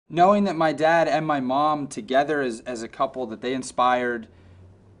Knowing that my dad and my mom together as a couple, that they inspired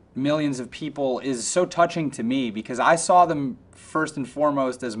millions of people is so touching to me because I saw them first and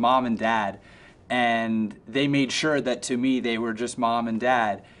foremost as mom and dad, and they made sure that to me they were just mom and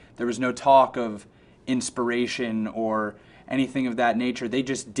dad. There was no talk of inspiration or anything of that nature. They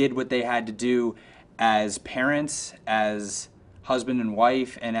just did what they had to do as parents, as husband and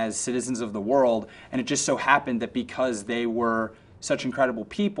wife, and as citizens of the world. And it just so happened that because they were such incredible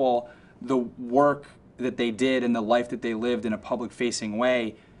people, the work that they did and the life that they lived in a public-facing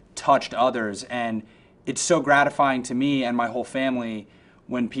way touched others. And it's so gratifying to me and my whole family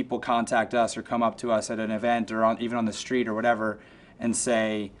when people contact us or come up to us at an event or even on the street or whatever and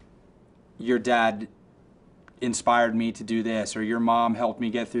say, your dad inspired me to do this, or your mom helped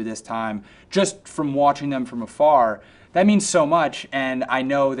me get through this time, just from watching them from afar. That means so much, and I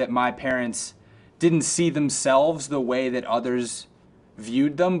know that my parents didn't see themselves the way that others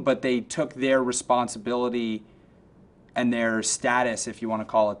viewed them, but they took their responsibility and their status, if you want to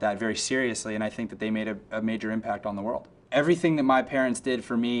call it that, very seriously, and I think that they made a major impact on the world. Everything that my parents did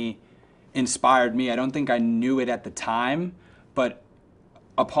for me inspired me. I don't think I knew it at the time, but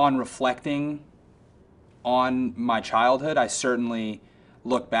upon reflecting on my childhood, I certainly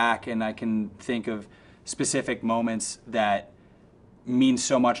look back and I can think of specific moments that mean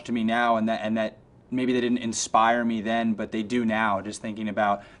so much to me now, and that maybe they didn't inspire me then, but they do now, just thinking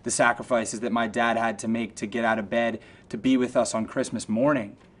about the sacrifices that my dad had to make to get out of bed to be with us on Christmas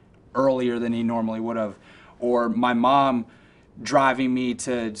morning earlier than he normally would have, or my mom driving me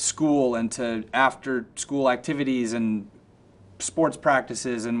to school and to after school activities and sports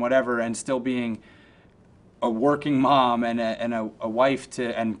practices and whatever, and still being a working mom and a wife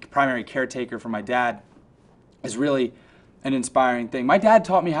to and primary caretaker for my dad is really an inspiring thing. My dad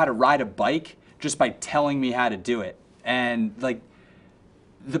taught me how to ride a bike just by telling me how to do it. And like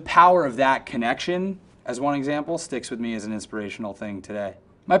the power of that connection, as one example, sticks with me as an inspirational thing today.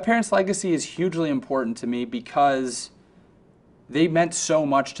 My parents' legacy is hugely important to me because they meant so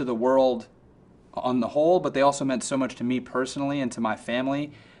much to the world on the whole, but they also meant so much to me personally and to my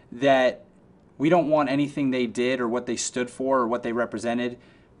family that we don't want anything they did or what they stood for or what they represented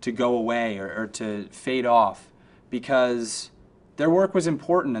to go away or to fade off, because their work was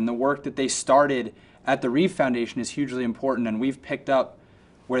important, and the work that they started at the Reeve Foundation is hugely important, and we've picked up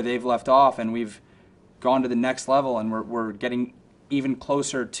where they've left off, and we've gone to the next level, and we're getting even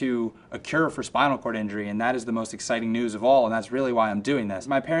closer to a cure for spinal cord injury, and that is the most exciting news of all, and that's really why I'm doing this.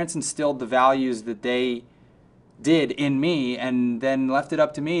 My parents instilled the values that they did in me and then left it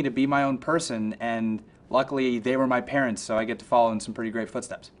up to me to be my own person, and luckily they were my parents, so I get to follow in some pretty great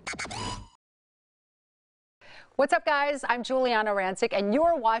footsteps. What's up, guys? I'm Giuliana Rancic, and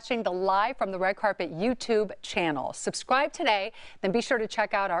you're watching the Live from the Red Carpet YouTube channel. Subscribe today, then be sure to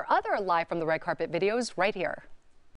check out our other Live from the Red Carpet videos right here.